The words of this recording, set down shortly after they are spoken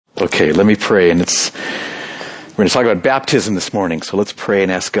Okay, let me pray. And we're going to talk about baptism this morning. So let's pray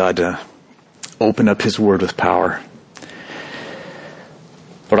and ask God to open up His Word with power.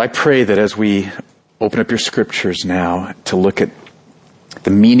 Lord, I pray that as we open up your scriptures now to look at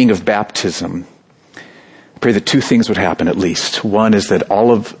the meaning of baptism, I pray that two things would happen at least. One is that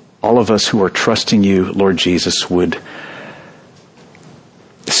all of us who are trusting you, Lord Jesus, would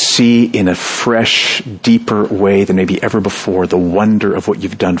see in a fresh, deeper way than maybe ever before the wonder of what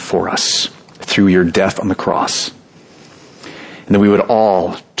you've done for us through your death on the cross. And that we would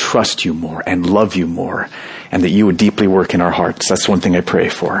all trust you more and love you more, and that you would deeply work in our hearts. That's one thing I pray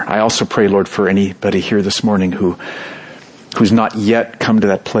for. I also pray, Lord, for anybody here this morning who's not yet come to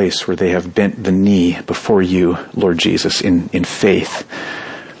that place where they have bent the knee before you, Lord Jesus, in faith.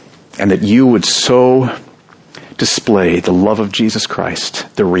 And that you would so display the love of Jesus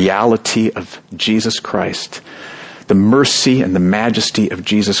Christ, the reality of Jesus Christ, the mercy and the majesty of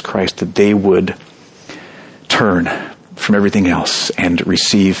Jesus Christ, that they would turn from everything else and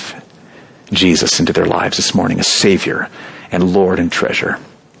receive Jesus into their lives this morning as Savior and Lord and treasure.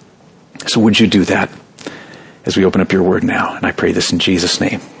 So would you do that as we open up your word now? And I pray this in Jesus'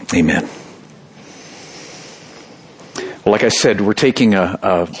 name. Amen. Well, like I said, we're taking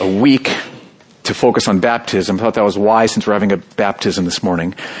a week to focus on baptism. I thought that was wise since we're having a baptism this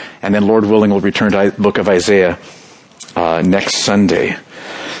morning. And then, Lord willing, we'll return to the book of Isaiah next Sunday.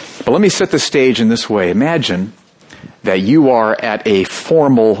 But let me set the stage in this way. Imagine that you are at a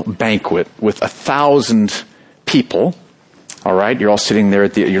formal banquet with 1,000 people. All right, you're all sitting there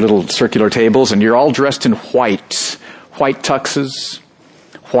at your little circular tables, and you're all dressed in white tuxes,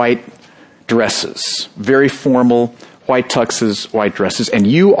 white dresses, very formal white tuxes, white dresses, and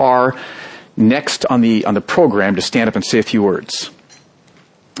you are next on the program to stand up and say a few words.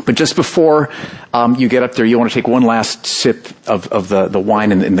 But just before you get up there, you want to take one last sip of the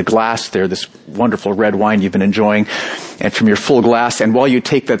wine in the glass there, this wonderful red wine you've been enjoying, and from your full glass. And while you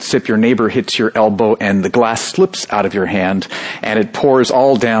take that sip, your neighbor hits your elbow and the glass slips out of your hand and it pours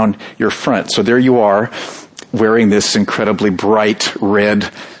all down your front. So there you are, wearing this incredibly bright red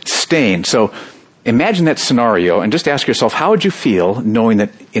stain. So imagine that scenario and just ask yourself, how would you feel knowing that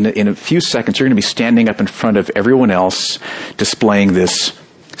in a few seconds you're going to be standing up in front of everyone else displaying this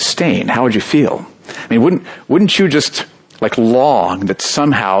stain? How would you feel? I mean, wouldn't you just long that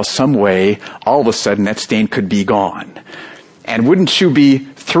somehow, some way, all of a sudden that stain could be gone? And wouldn't you be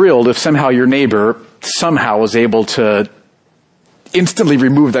thrilled if somehow your neighbor somehow was able to instantly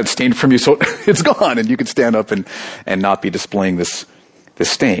remove that stain from you so it's gone and you could stand up and not be displaying this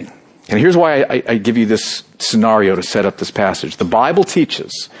stain? And here's why I give you this scenario to set up this passage. The Bible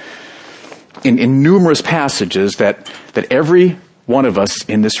teaches in numerous passages that every one of us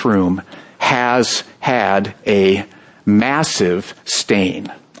in this room has had a massive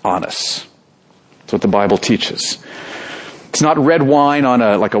stain on us. That's what the Bible teaches. It's not red wine on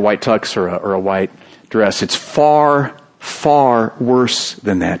a white tux or a white dress. It's far, far worse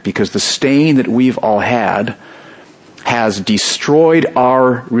than that, because the stain that we've all had has destroyed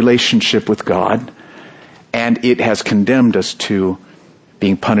our relationship with God, and it has condemned us to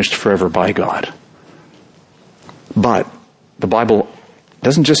being punished forever by God. But the Bible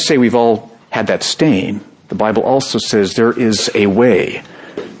doesn't just say we've all had that stain. The Bible also says there is a way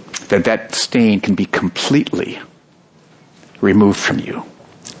that stain can be completely removed from you,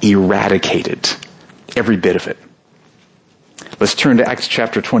 eradicated, every bit of it. Let's turn to Acts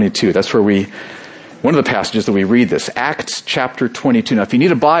chapter 22. That's where one of the passages that we read this. Acts chapter 22. Now, if you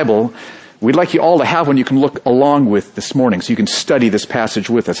need a Bible, we'd like you all to have one you can look along with this morning so you can study this passage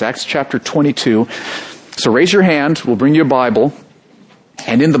with us. Acts chapter 22. So raise your hand. We'll bring you a Bible.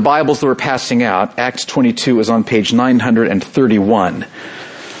 And in the Bibles that we're passing out, Acts 22 is on page 931.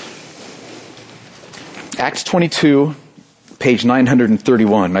 Acts 22, page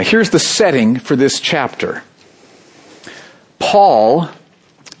 931. Now here's the setting for this chapter. Paul,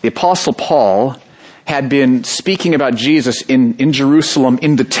 the Apostle Paul, had been speaking about Jesus in Jerusalem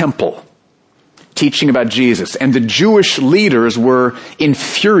in the temple, teaching about Jesus. And the Jewish leaders were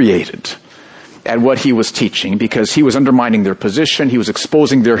infuriated at what he was teaching because he was undermining their position. He was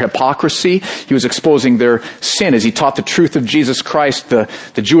exposing their hypocrisy. He was exposing their sin as he taught the truth of Jesus Christ, the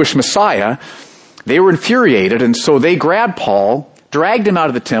Jewish Messiah. They were infuriated, and so they grabbed Paul, dragged him out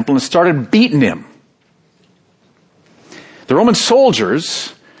of the temple, and started beating him. The Roman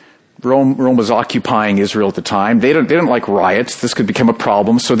soldiers, Rome was occupying Israel at the time. They didn't like riots. This could become a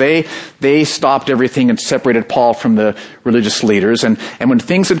problem. So they stopped everything and separated Paul from the religious leaders. And when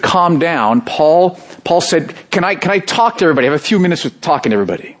things had calmed down, Paul said, Can I talk to everybody? I have a few minutes with talking to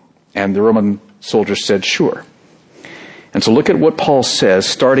everybody. And the Roman soldiers said, sure. And so look at what Paul says,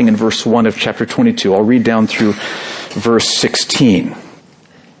 starting in verse 1 of chapter 22. I'll read down through verse 16.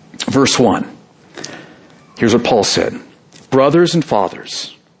 Verse 1. Here's what Paul said. Brothers and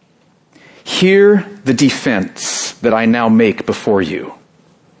fathers, hear the defense that I now make before you.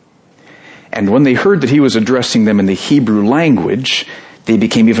 And when they heard that he was addressing them in the Hebrew language, they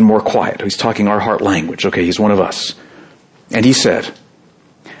became even more quiet. He's talking our heart language. Okay, he's one of us. And he said,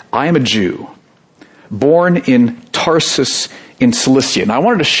 I am a Jew, born in Tarsus in Cilicia. Now I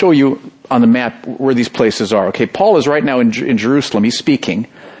wanted to show you on the map where these places are. Okay, Paul is right now in Jerusalem. He's speaking.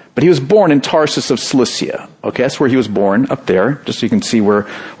 But he was born in Tarsus of Cilicia. Okay, that's where he was born, up there, just so you can see where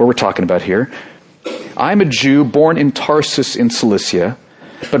we're talking about here. I'm a Jew, born in Tarsus in Cilicia,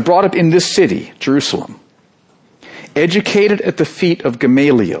 but brought up in this city, Jerusalem, educated at the feet of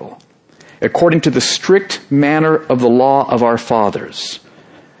Gamaliel, according to the strict manner of the law of our fathers,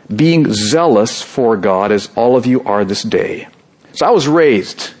 being zealous for God as all of you are this day. So I was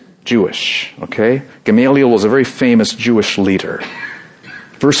raised Jewish, okay? Gamaliel was a very famous Jewish leader.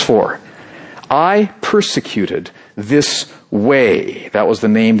 Verse 4, I persecuted this way. That was the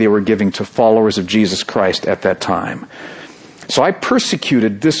name they were giving to followers of Jesus Christ at that time. So I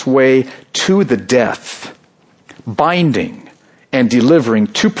persecuted this way to the death, binding and delivering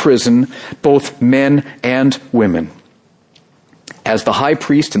to prison both men and women, as the high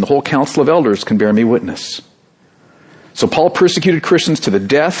priest and the whole council of elders can bear me witness. So Paul persecuted Christians to the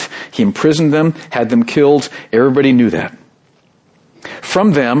death. He imprisoned them, had them killed. Everybody knew that.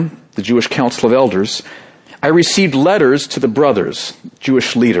 From them, the Jewish council of elders, I received letters to the brothers,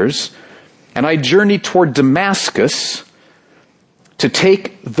 Jewish leaders, and I journeyed toward Damascus to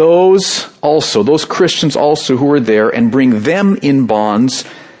take those Christians also who were there, and bring them in bonds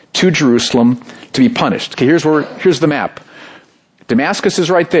to Jerusalem to be punished. Okay, here's the map. Damascus is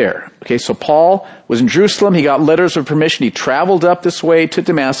right there. Okay, so Paul was in Jerusalem. He got letters of permission. He traveled up this way to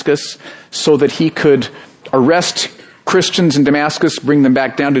Damascus so that he could arrest Christians in Damascus, bring them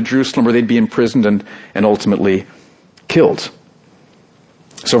back down to Jerusalem where they'd be imprisoned and ultimately killed.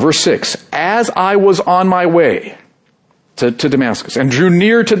 So verse 6, as I was on my way to Damascus and drew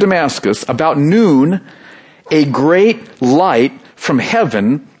near to Damascus about noon, a great light from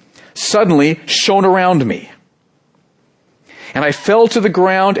heaven suddenly shone around me. And I fell to the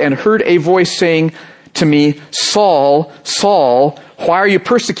ground and heard a voice saying to me, Saul, Saul, why are you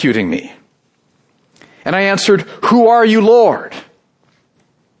persecuting me? And I answered, who are you, Lord?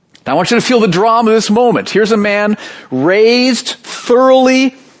 Now I want you to feel the drama of this moment. Here's a man raised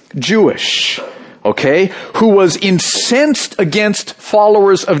thoroughly Jewish, okay, who was incensed against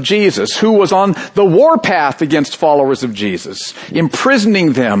followers of Jesus, who was on the warpath against followers of Jesus,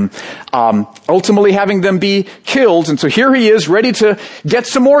 imprisoning them, ultimately having them be killed. And so here he is, ready to get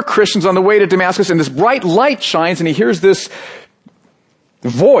some more Christians on the way to Damascus, and this bright light shines, and he hears this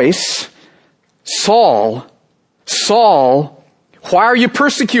voice, Saul, Saul, why are you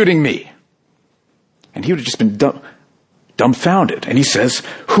persecuting me? And he would have just been dumbfounded. And he says,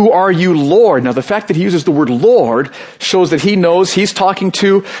 who are you, Lord? Now the fact that he uses the word Lord shows that he knows he's talking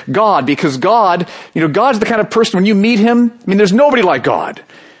to God, because God, God's the kind of person, when you meet him, there's nobody like God.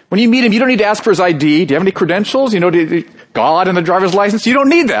 When you meet him, you don't need to ask for his ID. Do you have any credentials? God and the driver's license? You don't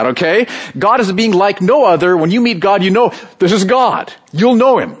need that, okay? God is a being like no other. When you meet God, you know this is God. You'll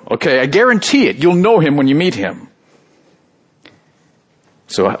know him, okay? I guarantee it. You'll know him when you meet him.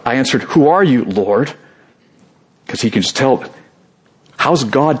 So I answered, who are you, Lord? Because he can just tell, how's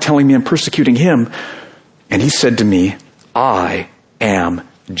God telling me I'm persecuting him? And he said to me, I am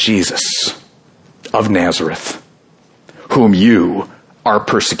Jesus of Nazareth, whom you are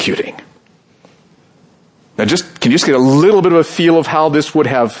persecuting. Now can you just get a little bit of a feel of how this would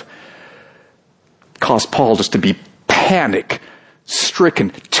have caused Paul just to be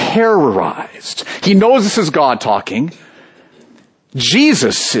panic-stricken, terrorized. He knows this is God talking.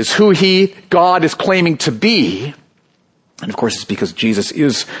 Jesus is who God is claiming to be. And of course it's because Jesus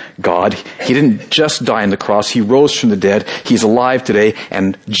is God. He didn't just die on the cross. He rose from the dead. He's alive today.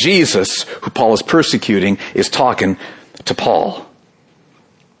 And Jesus, who Paul is persecuting, is talking to Paul.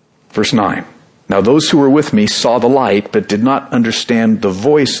 Verse 9. Now those who were with me saw the light, but did not understand the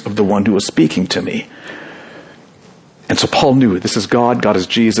voice of the one who was speaking to me. And so Paul knew, this is God, God is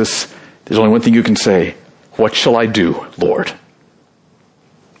Jesus. There's only one thing you can say. What shall I do, Lord?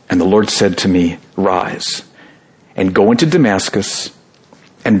 And the Lord said to me, rise and go into Damascus,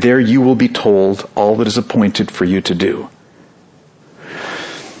 and there you will be told all that is appointed for you to do.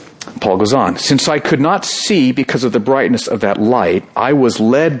 Paul goes on, since I could not see because of the brightness of that light, I was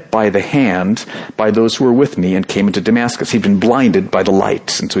led by the hand by those who were with me and came into Damascus. He'd been blinded by the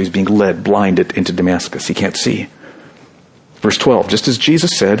light, and so he's being led, blinded into Damascus. He can't see. Verse 12, just as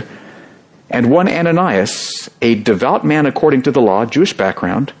Jesus said, and one Ananias, a devout man according to the law, Jewish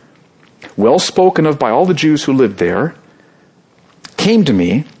background, well spoken of by all the Jews who lived there, came to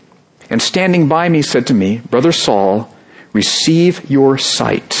me, and standing by me said to me, Brother Saul, receive your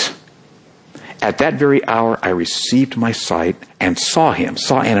sight. At that very hour I received my sight and saw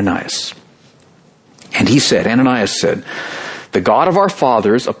Ananias. And he said, Ananias said, the God of our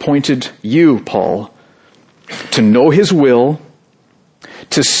fathers appointed you, Paul, to know his will,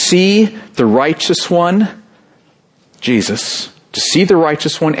 to see the righteous one, Jesus, to see the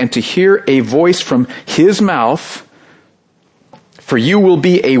righteous one and to hear a voice from his mouth, for you will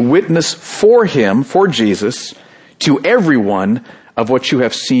be a witness for him, for Jesus, to everyone of what you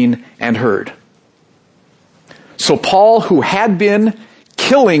have seen and heard. So Paul, who had been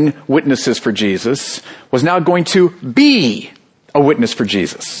killing witnesses for Jesus, was now going to be a witness for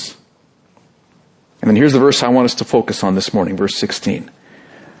Jesus. And then here's the verse I want us to focus on this morning, verse 16.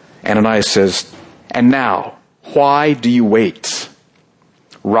 Ananias says, and now, why do you wait?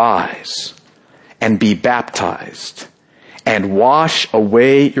 Rise and be baptized and wash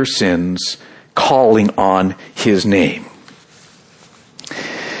away your sins, calling on his name.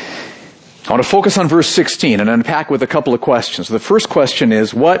 I want to focus on verse 16 and unpack with a couple of questions. The first question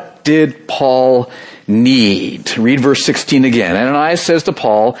is, what did Paul need? Read verse 16 again. Ananias says to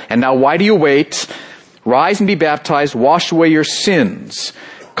Paul, and now why do you wait? Rise and be baptized, wash away your sins,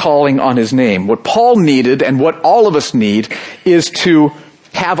 calling on his name. What Paul needed and what all of us need is to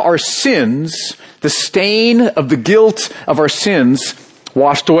have our sins, the stain of the guilt of our sins,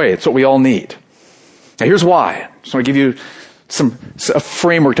 washed away. It's what we all need. Now here's why. I just want to give you a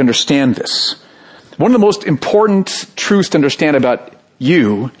framework to understand this. One of the most important truths to understand about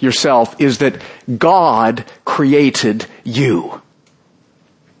you, yourself, is that God created you.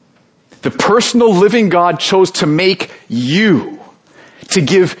 The personal living God chose to make you, to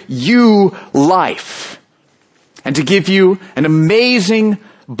give you life, and to give you an amazing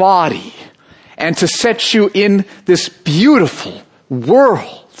body, and to set you in this beautiful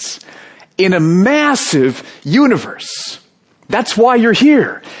world, in a massive universe. That's why you're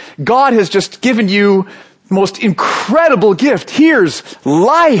here. God has just given you the most incredible gift. Here's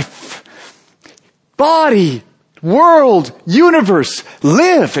life, body, world, universe,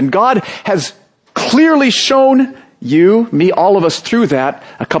 live. And God has clearly shown you, me, all of us through that,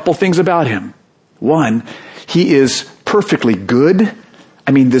 a couple things about him. One, he is perfectly good.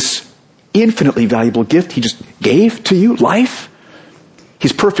 I mean, this infinitely valuable gift he just gave to you, life.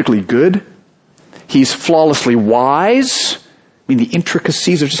 He's perfectly good. He's flawlessly wise. I mean, the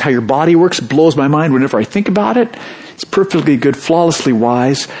intricacies of just how your body works blows my mind whenever I think about it. He's perfectly good, flawlessly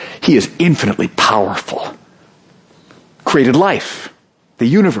wise. He is infinitely powerful. Created life, the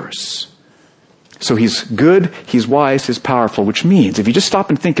universe. So he's good, he's wise, he's powerful, which means, if you just stop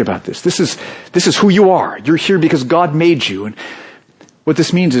and think about this is who you are. You're here because God made you. And what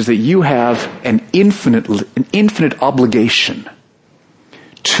this means is that you have an infinite obligation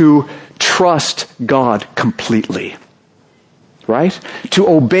to trust God completely. Right? To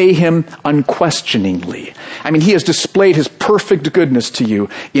obey him unquestioningly. I mean, he has displayed his perfect goodness to you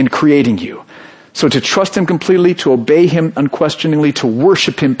in creating you. So to trust him completely, to obey him unquestioningly, to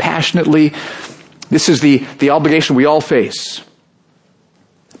worship him passionately, this is the obligation we all face.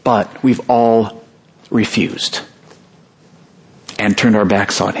 But we've all refused and turned our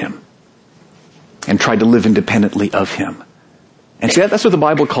backs on him and tried to live independently of him. And see, that's what the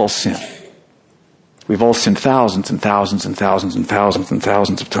Bible calls sin. We've all sinned thousands and thousands and thousands and thousands and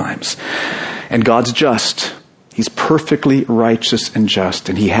thousands of times. And God's just. He's perfectly righteous and just,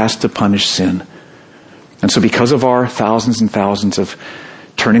 and he has to punish sin. And so because of our thousands and thousands of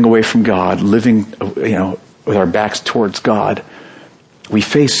turning away from God, living, with our backs towards God, we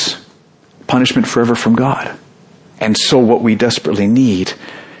face punishment forever from God. And so what we desperately need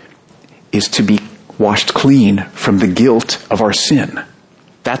is to be washed clean from the guilt of our sin.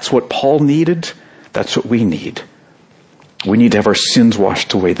 That's what Paul needed. That's what we need. We need to have our sins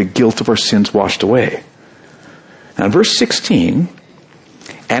washed away, the guilt of our sins washed away. Now in verse 16,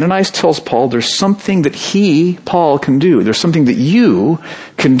 Ananias tells Paul there's something that Paul can do. There's something that you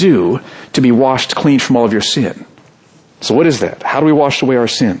can do to be washed clean from all of your sin. So what is that? How do we wash away our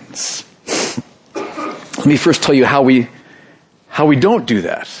sins? Let me first tell you how we don't do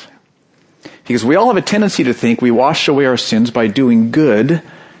that. Because we all have a tendency to think we wash away our sins by doing good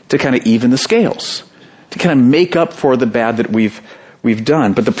to kind of even the scales, to kind of make up for the bad that we've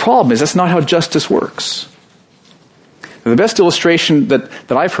done. But the problem is that's not how justice works. The best illustration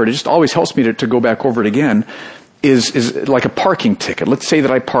that I've heard, it just always helps me to go back over it again, is like a parking ticket. Let's say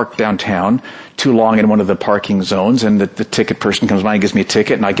that I park downtown too long in one of the parking zones, and the ticket person comes by and gives me a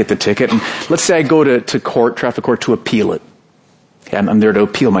ticket, and I get the ticket. And let's say I go to court, traffic court, to appeal it. Okay, I'm there to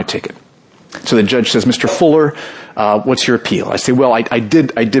appeal my ticket. So the judge says, Mr. Fuller, what's your appeal? I say, well, I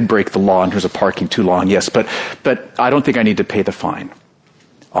did break the law in terms of parking too long, yes, but I don't think I need to pay the fine.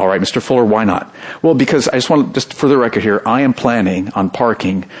 All right, Mr. Fuller, why not? Well, because I just for the record here, I am planning on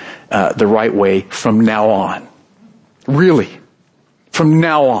parking the right way from now on. Really. From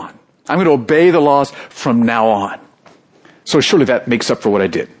now on. I'm going to obey the laws from now on. So surely that makes up for what I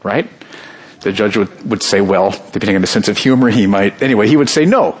did, right? The judge would say, well, depending on the sense of humor, he would say,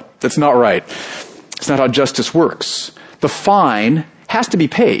 no, that's not right. It's not how justice works. The fine has to be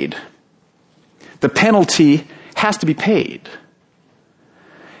paid. The penalty has to be paid.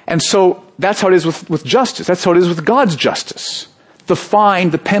 And so that's how it is with justice. That's how it is with God's justice. The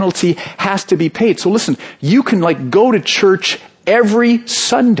fine, the penalty has to be paid. So listen, you can go to church every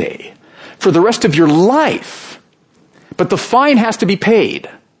Sunday for the rest of your life, but the fine has to be paid.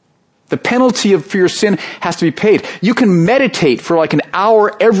 The penalty for your sin has to be paid. You can meditate for an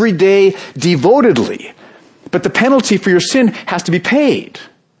hour every day devotedly, but the penalty for your sin has to be paid.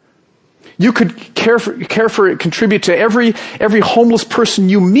 You could contribute to every homeless person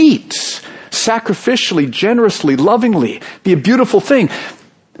you meet, sacrificially, generously, lovingly, be a beautiful thing.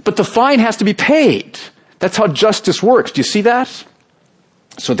 But the fine has to be paid. That's how justice works. Do you see that?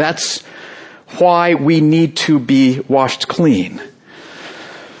 So that's why we need to be washed clean.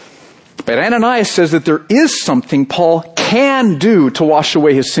 But Ananias says that there is something Paul can do to wash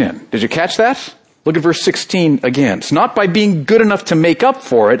away his sin. Did you catch that? Look at verse 16 again. It's not by being good enough to make up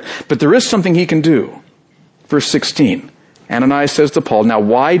for it, but there is something he can do. Verse 16. Ananias says to Paul, now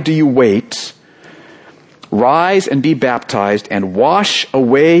why do you wait? Rise and be baptized and wash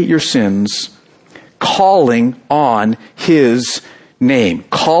away your sins, calling on his name.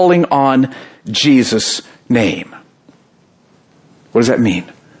 Calling on Jesus' name. What does that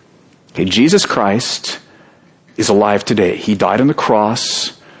mean? Okay, Jesus Christ is alive today. He died on the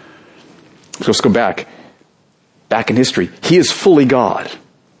cross. So let's go back in history. He is fully God.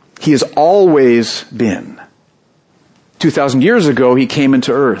 He has always been. 2,000 years ago, he came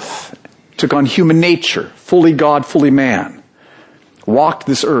into earth, took on human nature, fully God, fully man, walked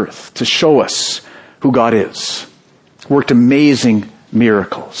this earth to show us who God is, worked amazing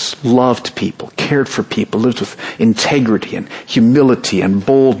miracles, loved people, cared for people, lived with integrity and humility and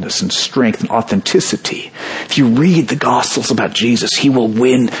boldness and strength and authenticity. If you read the Gospels about Jesus, he will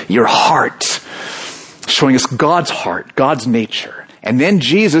win your heart, showing us God's heart, God's nature. And then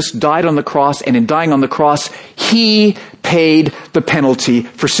Jesus died on the cross, and in dying on the cross, he paid the penalty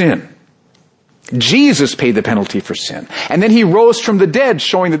for sin. Jesus paid the penalty for sin. And then he rose from the dead,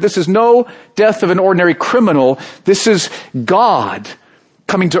 showing that this is no death of an ordinary criminal. This is God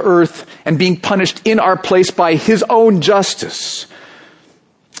coming to earth and being punished in our place by his own justice.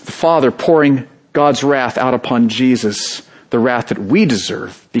 The Father pouring God's wrath out upon Jesus, the wrath that we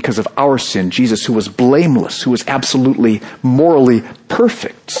deserve because of our sin. Jesus, who was blameless, who was absolutely morally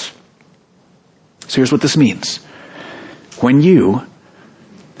perfect. So here's what this means. When you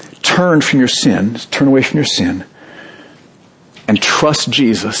turn away from your sin, and trust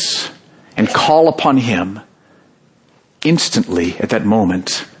Jesus, and call upon him, instantly at that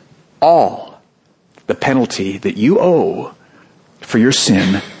moment, all the penalty that you owe for your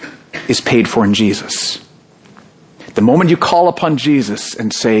sin is paid for in Jesus. The moment you call upon Jesus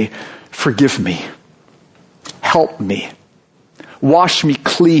and say, forgive me, help me, wash me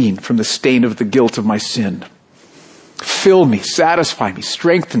clean from the stain of the guilt of my sin, fill me, satisfy me,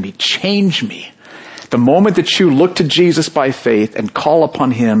 strengthen me, change me. The moment that you look to Jesus by faith and call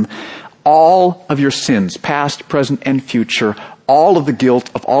upon him, all of your sins, past, present, and future, all of the guilt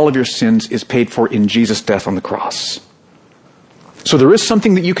of all of your sins is paid for in Jesus' death on the cross. So there is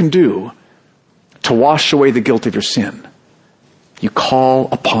something that you can do to wash away the guilt of your sin. You call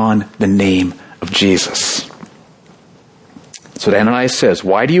upon the name of Jesus. So Ananias says,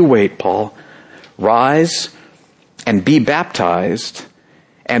 why do you wait, Paul? Rise and be baptized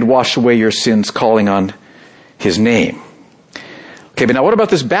and wash away your sins, calling on his name. Okay, but now what about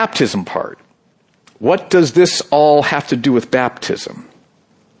this baptism part? What does this all have to do with baptism?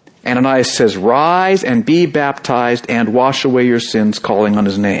 Ananias says, rise and be baptized and wash away your sins, calling on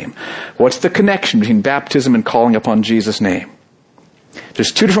his name. What's the connection between baptism and calling upon Jesus' name?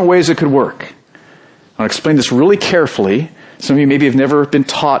 There's two different ways it could work. I'll explain this really carefully. Some of you maybe have never been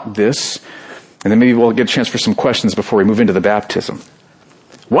taught this, and then maybe we'll get a chance for some questions before we move into the baptism.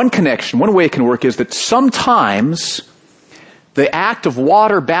 One way it can work is that sometimes The act of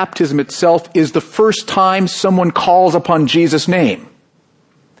water baptism itself is the first time someone calls upon Jesus' name.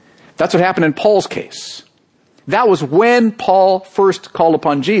 That's what happened in Paul's case. That was when Paul first called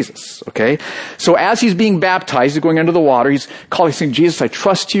upon Jesus, okay? So as he's being baptized, he's going under the water, he's calling, saying, Jesus, I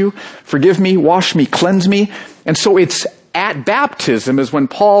trust you, forgive me, wash me, cleanse me. And so it's at baptism is when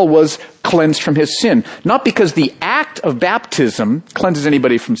Paul was cleansed from his sin. Not because the act of baptism cleanses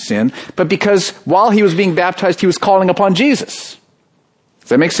anybody from sin, but because while he was being baptized, he was calling upon Jesus. Does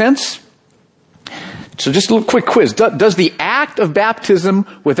that make sense? So just a little quick quiz. Does the act of baptism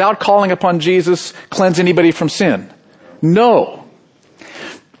without calling upon Jesus cleanse anybody from sin? No.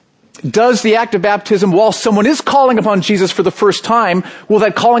 Does the act of baptism while someone is calling upon Jesus for the first time, will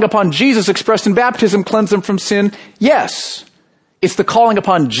that calling upon Jesus expressed in baptism cleanse them from sin? Yes. It's the calling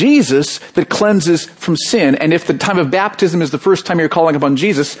upon Jesus that cleanses from sin. And if the time of baptism is the first time you're calling upon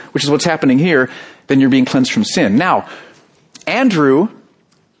Jesus, which is what's happening here, then you're being cleansed from sin. Now, Andrew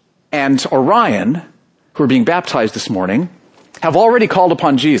and Orion, who are being baptized this morning, have already called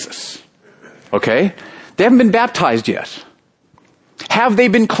upon Jesus. Okay? They haven't been baptized yet. Have they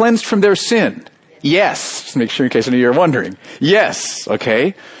been cleansed from their sin? Yes. Just to make sure in case any of you are wondering. Yes. Okay?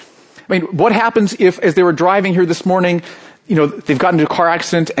 I mean, what happens if, as they were driving here this morning, they've gotten into a car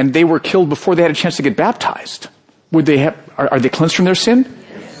accident and they were killed before they had a chance to get baptized? Would they have, are they cleansed from their sin?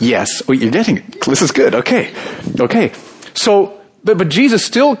 Yes. Oh, you're getting it. This is good. Okay. Okay. So, but Jesus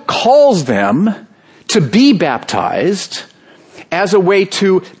still calls them to be baptized as a way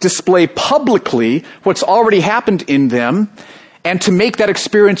to display publicly what's already happened in them and to make that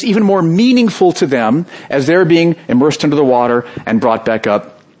experience even more meaningful to them as they're being immersed into the water and brought back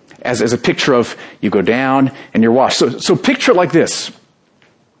up as a picture of you go down and you're washed. So picture it like this.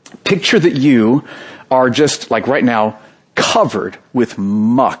 Picture that you are just like right now covered with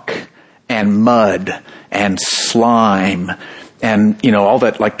muck and mud and slime and, all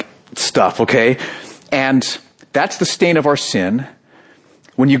that like stuff, okay? And that's the stain of our sin.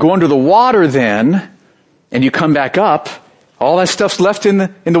 When you go under the water then, and you come back up, all that stuff's left in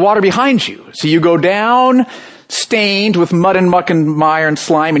the water behind you. So you go down, stained with mud and muck and mire and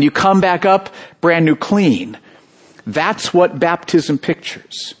slime, and you come back up brand new clean. That's what baptism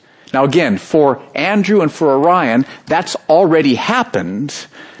pictures. Now again, for Andrew and for Orion, that's already happened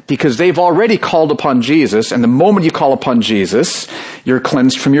because they've already called upon Jesus, and the moment you call upon Jesus, you're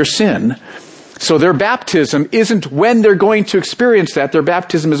cleansed from your sin. So their baptism isn't when they're going to experience that. Their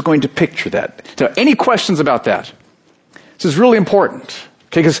baptism is going to picture that. Now, any questions about that? This is really important.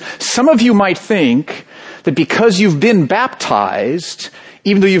 Okay, because some of you might think that because you've been baptized,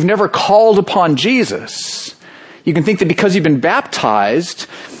 even though you've never called upon Jesus, you can think that because you've been baptized,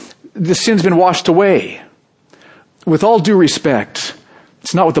 the sin's been washed away. With all due respect,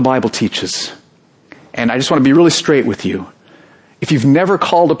 it's not what the Bible teaches. And I just want to be really straight with you. If you've never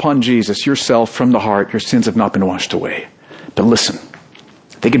called upon Jesus yourself from the heart, your sins have not been washed away. But listen,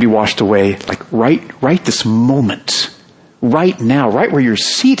 they can be washed away like right this moment. Right now, right where you're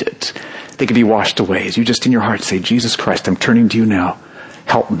seated, they can be washed away. As you just in your heart say, Jesus Christ, I'm turning to you now.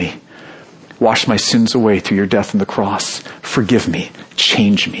 Help me. Wash my sins away through your death on the cross. Forgive me.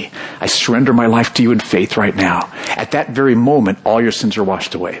 Change me. I surrender my life to you in faith right now. At that very moment, all your sins are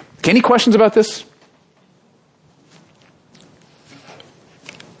washed away. Okay, any questions about this?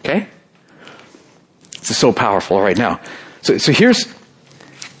 Okay? This is so powerful right now. So here's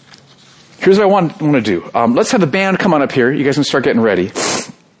what I want to do. Let's have the band come on up here. You guys can start getting ready.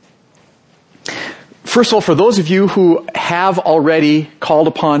 First of all, for those of you who have already called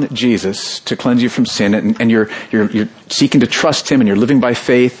upon Jesus to cleanse you from sin and you're seeking to trust Him and you're living by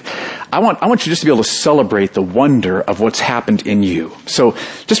faith, I want you just to be able to celebrate the wonder of what's happened in you. So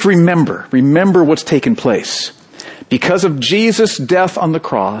just remember what's taken place. Because of Jesus' death on the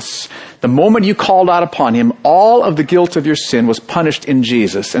cross, the moment you called out upon Him, all of the guilt of your sin was punished in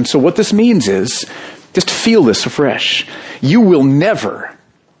Jesus. And so what this means is, just feel this afresh. You will never,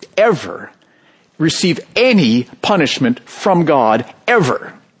 ever receive any punishment from God,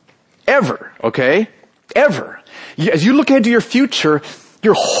 ever. Ever, okay? Ever. As you look ahead to your future,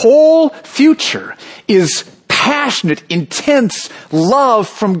 your whole future is passionate, intense love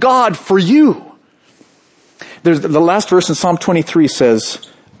from God for you. There's the last verse in Psalm 23 says,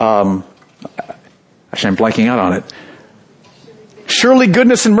 actually I'm blanking out on it. Surely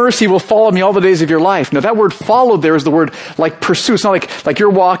goodness and mercy will follow me all the days of your life. Now that word follow there is the word like pursue. It's not like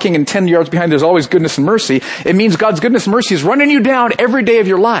you're walking and 10 yards behind there's always goodness and mercy. It means God's goodness and mercy is running you down every day of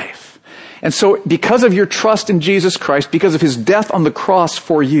your life. And so because of your trust in Jesus Christ, because of His death on the cross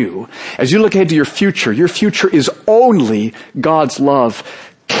for you, as you look ahead to your future is only God's love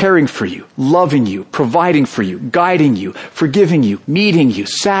caring for you, loving you, providing for you, guiding you, forgiving you, meeting you,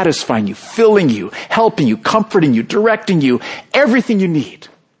 satisfying you, filling you, helping you, comforting you, directing you, everything you need.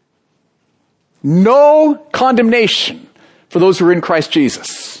 No condemnation for those who are in Christ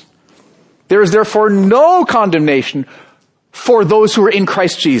Jesus. There is therefore no condemnation for those who are in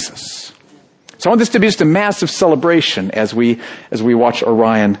Christ Jesus. So I want this to be just a massive celebration as we watch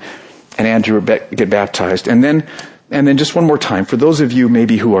Orion and Andrew get baptized. And then just one more time, for those of you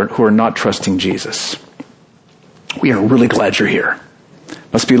maybe who are not trusting Jesus, we are really glad you're here.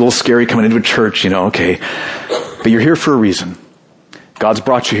 Must be a little scary coming into a church, okay. But you're here for a reason. God's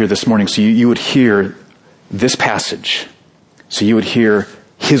brought you here this morning so you would hear this passage. So you would hear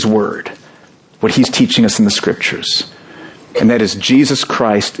His Word, what He's teaching us in the Scriptures. And that is Jesus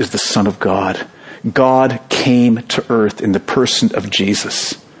Christ is the Son of God. God came to earth in the person of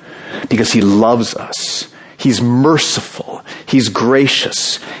Jesus because He loves us. He's merciful. He's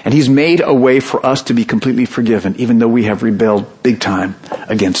gracious. And He's made a way for us to be completely forgiven, even though we have rebelled big time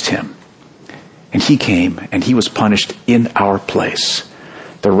against Him. And He came and He was punished in our place.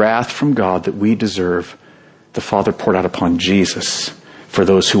 The wrath from God that we deserve, the Father poured out upon Jesus for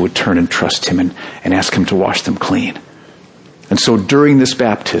those who would turn and trust Him and ask Him to wash them clean. And so during this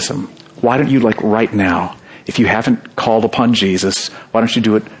baptism, why don't you, right now, if you haven't called upon Jesus, why don't you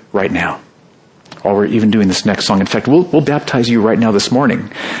do it right now? Or we're even doing this next song. In fact, we'll baptize you right now this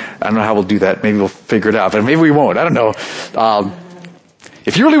morning. I don't know how we'll do that. Maybe we'll figure it out, but maybe we won't. I don't know.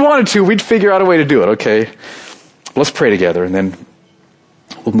 If you really wanted to, we'd figure out a way to do it, okay? Let's pray together, and then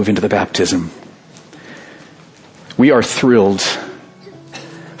we'll move into the baptism. We are thrilled,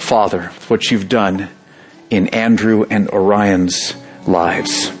 Father, what you've done in Andrew and Orion's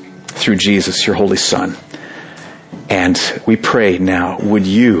lives through Jesus, your Holy Son. And we pray now, would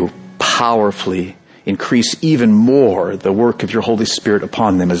you powerfully increase even more the work of your Holy Spirit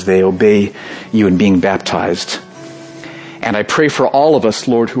upon them as they obey you in being baptized. And I pray for all of us,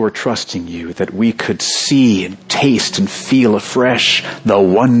 Lord, who are trusting you, that we could see and taste and feel afresh the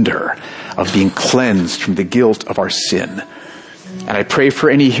wonder of being cleansed from the guilt of our sin. And I pray for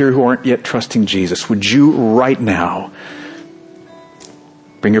any here who aren't yet trusting Jesus. Would you right now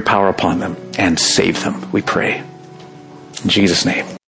bring your power upon them and save them, we pray. In Jesus' name.